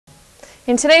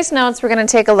In today's notes, we're going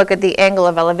to take a look at the angle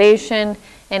of elevation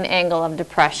and angle of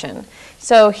depression.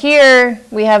 So here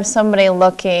we have somebody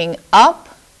looking up.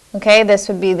 Okay, this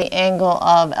would be the angle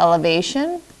of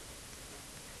elevation.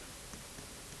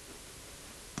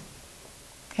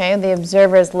 Okay, the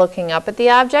observer is looking up at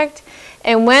the object.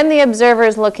 And when the observer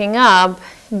is looking up,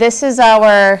 this is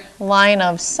our line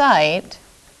of sight.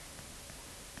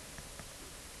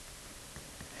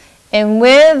 And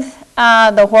with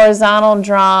the horizontal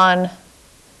drawn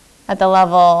at the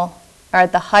level or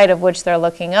at the height of which they're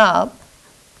looking up,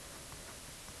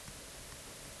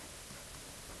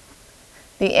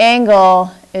 the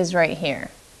angle is right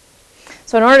here.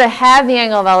 So in order to have the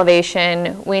angle of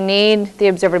elevation, we need the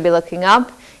observer to be looking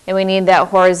up, and we need that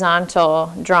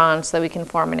horizontal drawn so that we can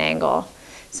form an angle.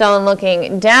 So in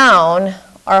looking down,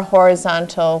 our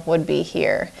horizontal would be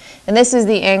here. And this is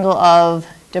the angle of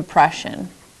depression.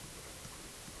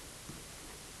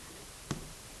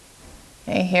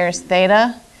 Okay, here's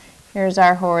theta. Here's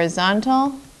our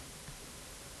horizontal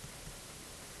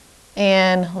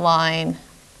and line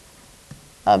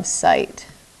of sight.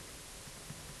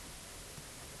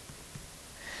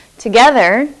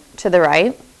 Together, to the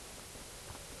right,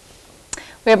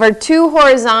 we have our two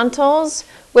horizontals,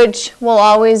 which will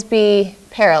always be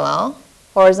parallel.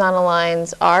 Horizontal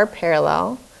lines are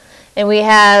parallel. And we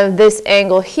have this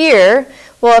angle here.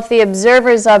 Well, if the observer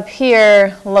is up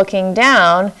here looking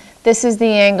down, this is the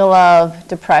angle of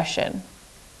depression.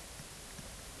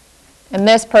 And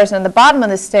this person at the bottom of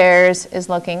the stairs is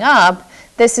looking up.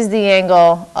 This is the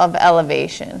angle of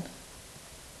elevation.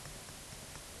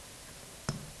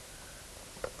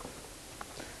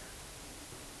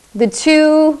 The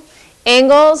two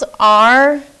angles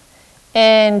are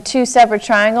in two separate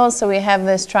triangles, so we have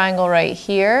this triangle right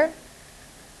here,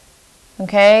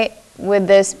 okay, with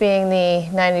this being the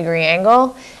 90-degree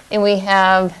angle, and we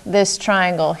have this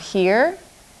triangle here.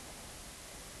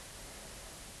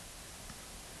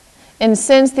 And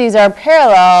since these are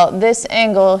parallel, this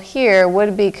angle here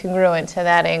would be congruent to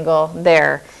that angle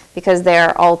there because they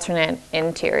are alternate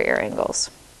interior angles.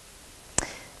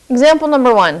 Example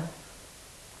number 1.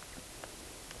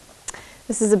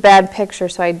 This is a bad picture,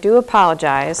 so I do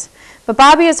apologize. But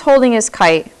Bobby is holding his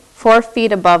kite 4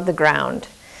 feet above the ground.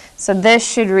 So this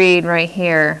should read right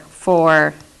here,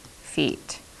 4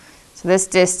 feet. So this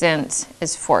distance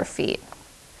is 4 feet,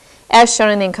 as shown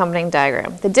in the accompanying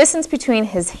diagram. The distance between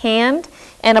his hand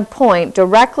and a point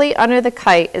directly under the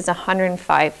kite is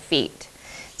 105 feet.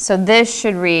 So this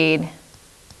should read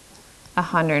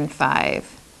 105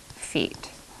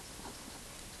 feet.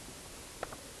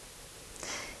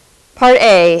 Part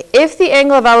A, if the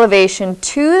angle of elevation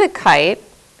to the kite,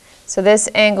 so this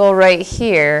angle right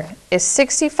here, is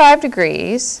 65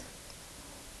 degrees,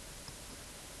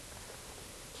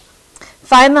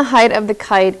 find the height of the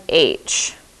kite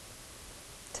h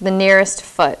to the nearest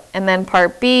foot. And then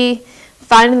part B,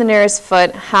 finding the nearest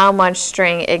foot, how much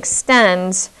string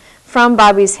extends from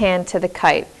Bobby's hand to the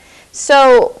kite.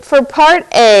 So for part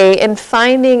A, in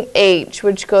finding h,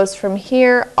 which goes from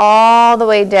here all the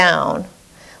way down,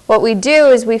 what we do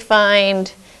is we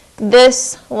find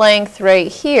this length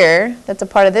right here, that's a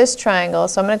part of this triangle,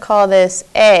 so I'm going to call this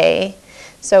A.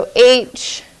 So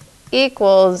h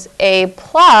equals A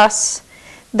plus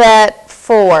that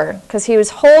 4, because he was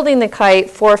holding the kite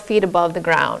 4 feet above the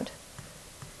ground.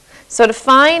 So to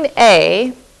find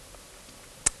A,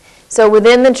 so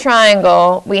within the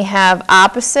triangle, we have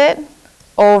opposite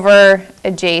over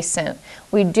adjacent.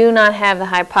 We do not have the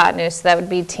hypotenuse, so that would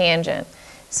be tangent.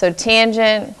 So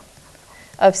tangent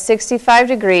of 65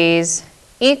 degrees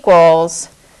equals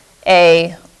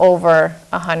A over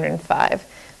 105.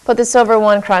 Put this over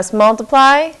 1, cross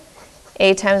multiply.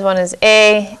 A times 1 is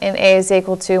A, and A is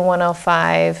equal to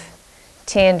 105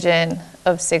 tangent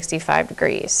of 65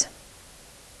 degrees.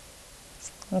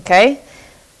 Okay?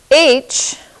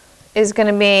 H is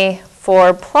going to be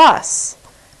 4 plus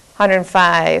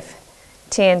 105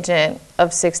 tangent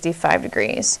of 65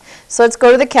 degrees. So let's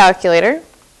go to the calculator.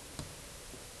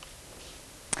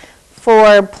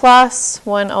 4 plus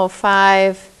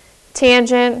 105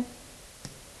 tangent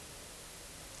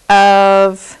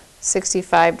of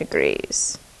 65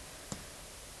 degrees.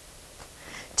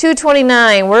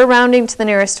 229, we're rounding to the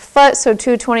nearest foot, so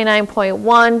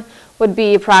 229.1 would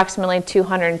be approximately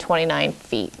 229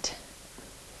 feet.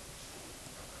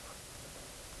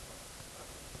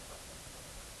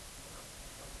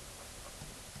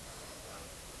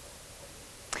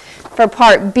 For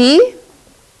part B,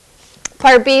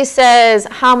 Part B says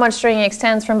how much string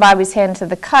extends from Bobby's hand to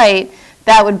the kite.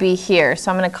 that would be here.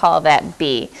 So I'm going to call that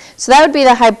B. So that would be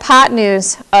the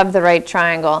hypotenuse of the right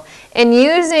triangle. And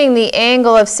using the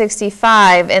angle of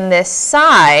 65 in this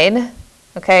side,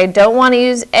 okay, don't want to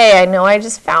use A. I know I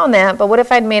just found that, but what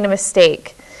if I'd made a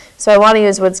mistake? So I want to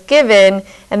use what's given,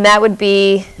 and that would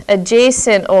be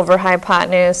adjacent over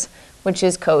hypotenuse, which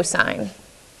is cosine.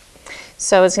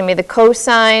 So it's going to be the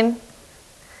cosine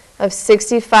of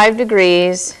 65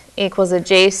 degrees equals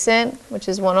adjacent, which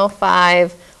is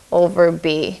 105, over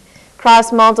B.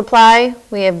 Cross multiply,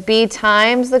 we have B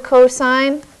times the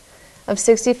cosine of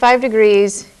 65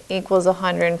 degrees equals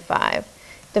 105.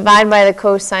 Divide by the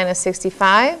cosine of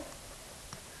 65.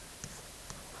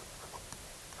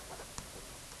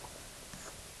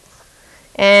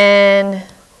 And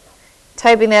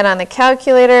typing that on the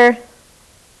calculator,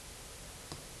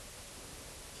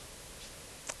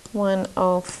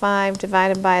 105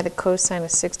 divided by the cosine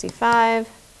of 65.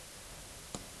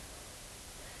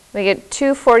 We get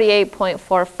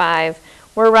 248.45.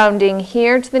 We're rounding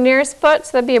here to the nearest foot,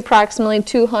 so that'd be approximately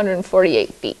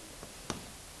 248 feet.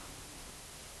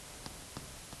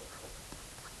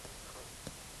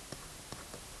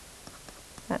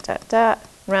 Dot, dot, dot.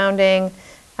 Rounding,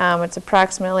 it's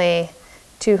approximately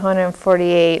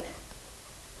 248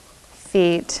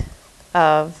 feet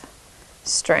of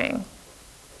string.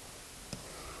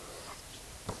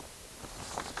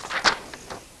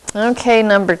 Okay,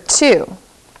 number 2.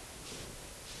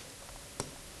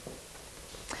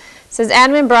 It says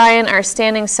Adam and Brian are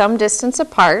standing some distance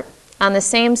apart on the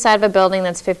same side of a building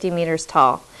that's 50 meters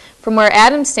tall. From where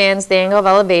Adam stands, the angle of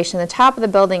elevation at the top of the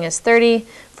building is 30.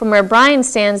 From where Brian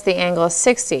stands, the angle is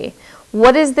 60.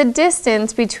 What is the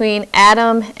distance between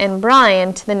Adam and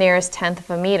Brian to the nearest tenth of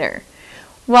a meter?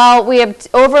 Well, we have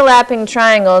overlapping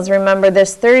triangles. Remember,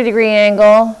 this 30-degree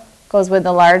angle goes with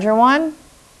the larger one.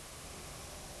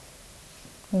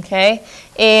 Okay,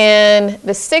 and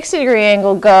the 60-degree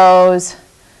angle goes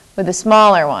with the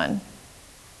smaller one.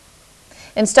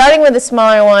 And starting with the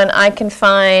smaller one, I can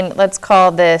find, let's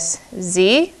call this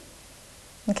Z,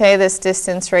 okay, this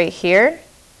distance right here.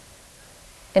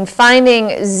 And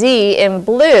finding Z in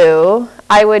blue,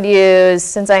 I would use,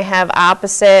 since I have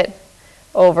opposite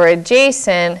over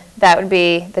adjacent, that would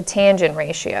be the tangent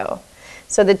ratio.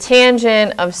 So the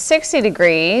tangent of 60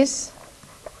 degrees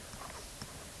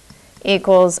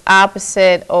equals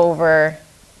opposite over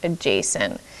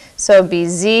adjacent. So it would be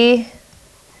Z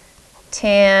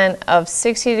tan of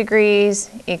 60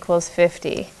 degrees equals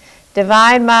 50.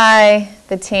 Divide by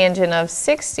the tangent of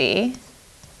 60.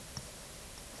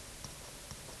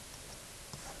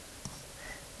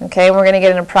 Okay, we're going to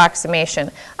get an approximation.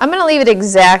 I'm going to leave it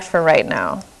exact for right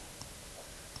now,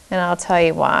 and I'll tell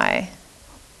you why.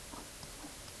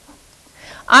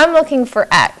 I'm looking for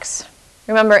X.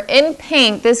 Remember, in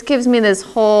pink, this gives me this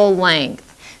whole length.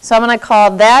 So I'm going to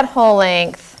call that whole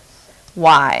length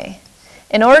Y.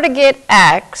 In order to get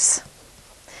X,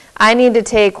 I need to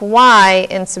take Y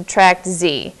and subtract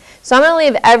Z. So I'm going to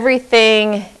leave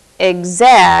everything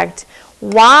exact.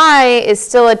 Y is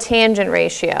still a tangent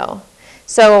ratio.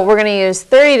 So we're going to use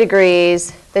 30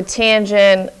 degrees. The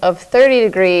tangent of 30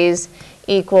 degrees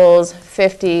equals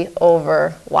 50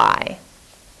 over Y.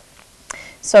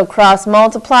 So cross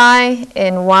multiply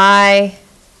in Y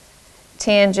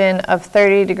tangent of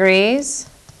 30 degrees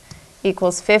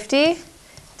equals 50.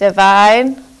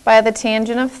 Divide by the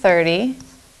tangent of 30.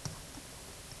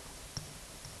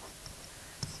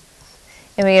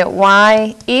 And we get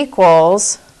Y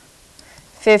equals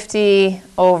 50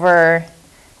 over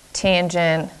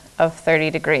tangent of 30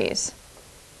 degrees.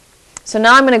 So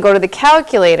now I'm going to go to the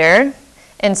calculator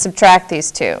and subtract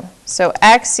these two. So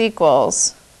X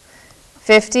equals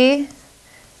 50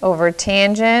 over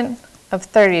tangent of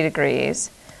 30 degrees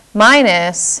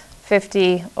minus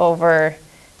 50 over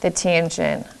the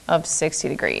tangent of 60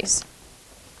 degrees.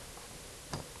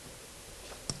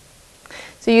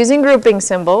 So using grouping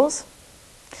symbols,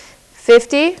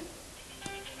 50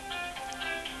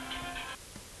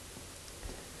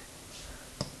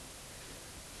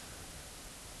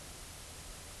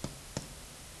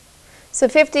 So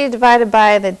 50 divided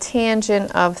by the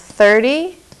tangent of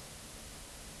 30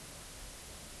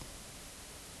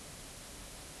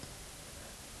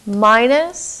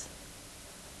 minus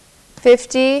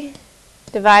 50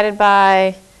 divided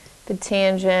by the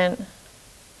tangent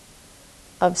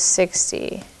of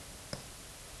 60.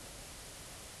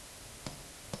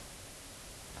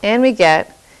 And we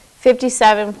get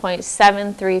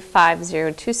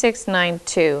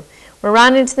 57.73502692. We're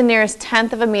rounding to the nearest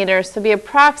tenth of a meter, so it'll be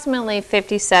approximately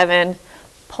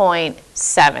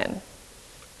 57.7.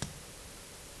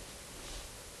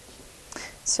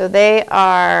 So they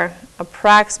are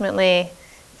approximately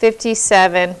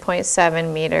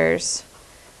 57.7 meters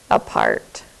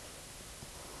apart.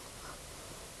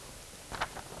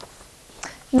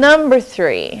 Number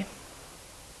 3.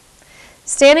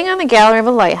 Standing on the gallery of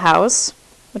a lighthouse,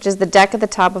 which is the deck at the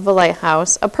top of a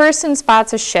lighthouse, a person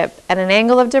spots a ship at an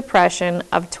angle of depression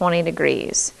of 20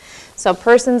 degrees. So a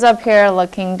person's up here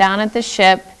looking down at the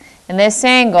ship, and this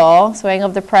angle, so angle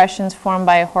of depression is formed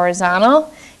by a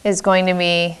horizontal, is going to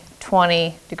be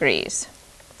 20 degrees.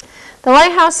 The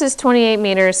lighthouse is 28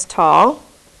 meters tall.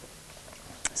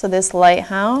 So this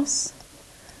lighthouse,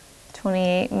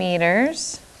 28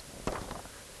 meters.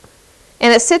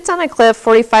 And it sits on a cliff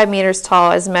 45 meters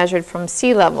tall as measured from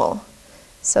sea level.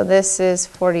 So this is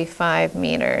 45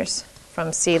 meters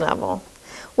from sea level.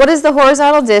 What is the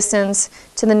horizontal distance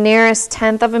to the nearest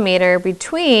tenth of a meter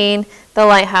between the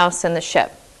lighthouse and the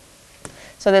ship?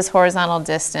 So this horizontal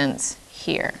distance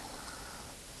here.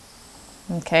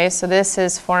 Okay, so this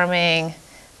is forming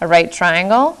a right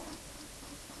triangle.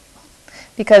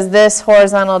 Because this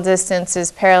horizontal distance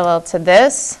is parallel to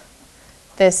this,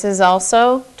 this is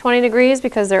also 20 degrees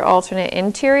because they're alternate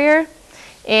interior.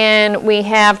 And we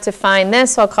have to find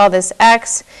this, so I'll call this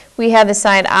x. We have the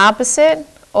side opposite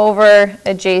over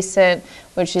adjacent,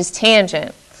 which is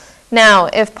tangent. Now,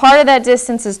 if part of that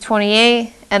distance is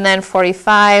 28 and then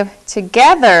 45,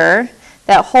 together,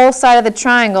 that whole side of the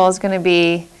triangle is going to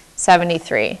be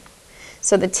 73.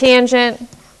 So the tangent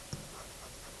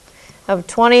of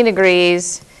 20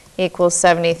 degrees equals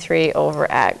 73 over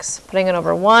x. Putting it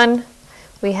over 1,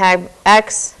 we have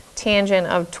x tangent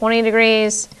of 20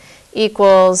 degrees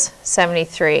equals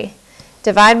 73.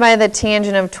 Divide by the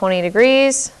tangent of 20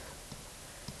 degrees.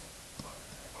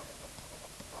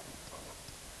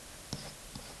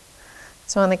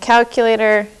 So on the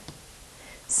calculator,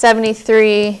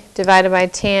 73 divided by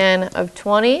tan of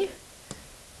 20,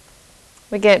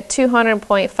 we get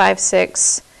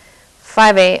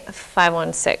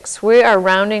 200.5658516. We are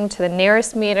rounding to the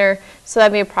nearest meter, so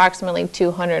that'd be approximately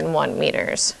 201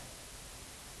 meters.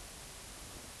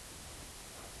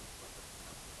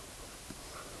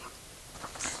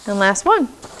 And last one.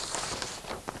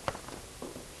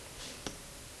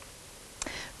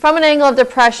 From an angle of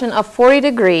depression of 40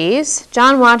 degrees,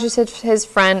 John watches his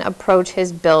friend approach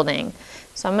his building.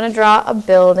 So I'm going to draw a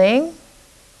building.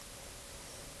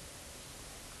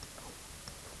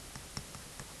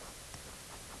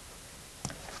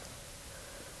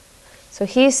 So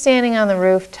he's standing on the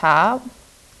rooftop,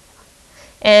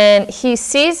 and he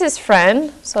sees his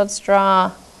friend. So let's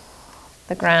draw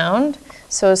the ground.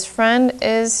 So his friend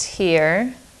is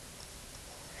here.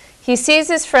 He sees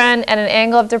his friend at an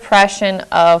angle of depression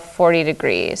of 40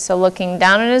 degrees. So looking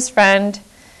down at his friend,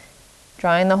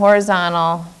 drawing the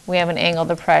horizontal, we have an angle of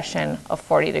depression of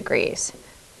 40 degrees.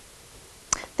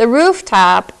 The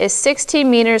rooftop is 16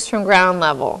 meters from ground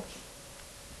level.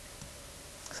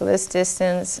 So this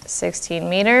distance, 16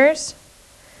 meters.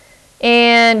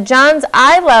 And John's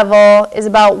eye level is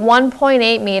about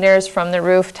 1.8 meters from the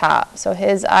rooftop. So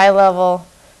his eye level,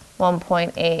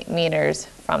 1.8 meters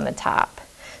from the top.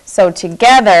 So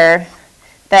together,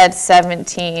 that's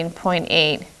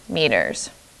 17.8 meters.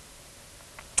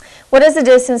 What is the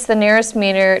distance, the nearest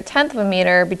meter, tenth of a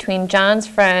meter, between John's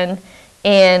friend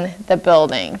and the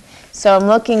building? So I'm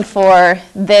looking for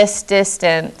this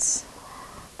distance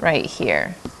right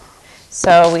here.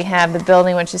 So we have the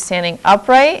building which is standing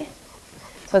upright,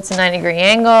 so it's a 90-degree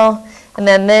angle, and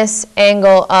then this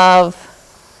angle of,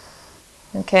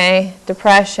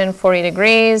 depression, 40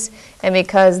 degrees, and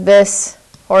because this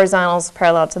horizontal is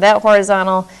parallel to that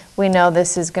horizontal, we know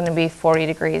this is going to be 40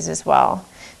 degrees as well.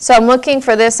 So I'm looking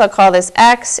for this, I'll call this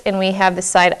x, and we have the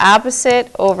side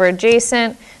opposite over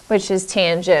adjacent, which is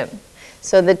tangent.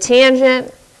 So the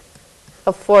tangent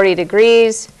of 40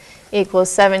 degrees equals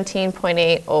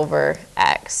 17.8 over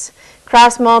x.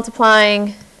 Cross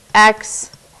multiplying x,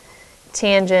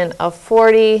 tangent of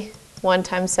 40, 1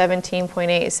 times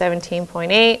 17.8 is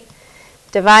 17.8.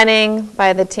 Dividing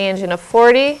by the tangent of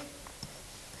 40,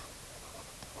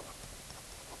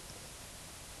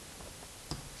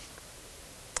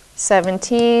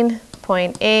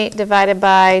 (17.8) divided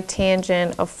by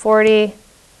tangent of 40,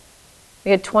 we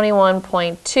get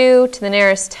 21.2 to the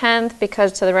nearest tenth,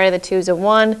 because to the right of the 2 is a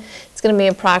 1. It's going to be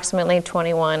approximately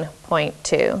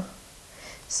 21.2.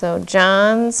 So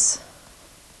John's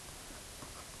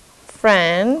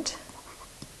friend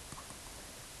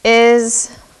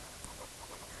is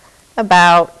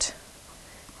about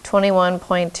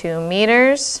 21.2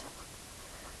 meters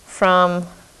from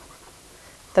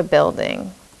the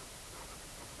building.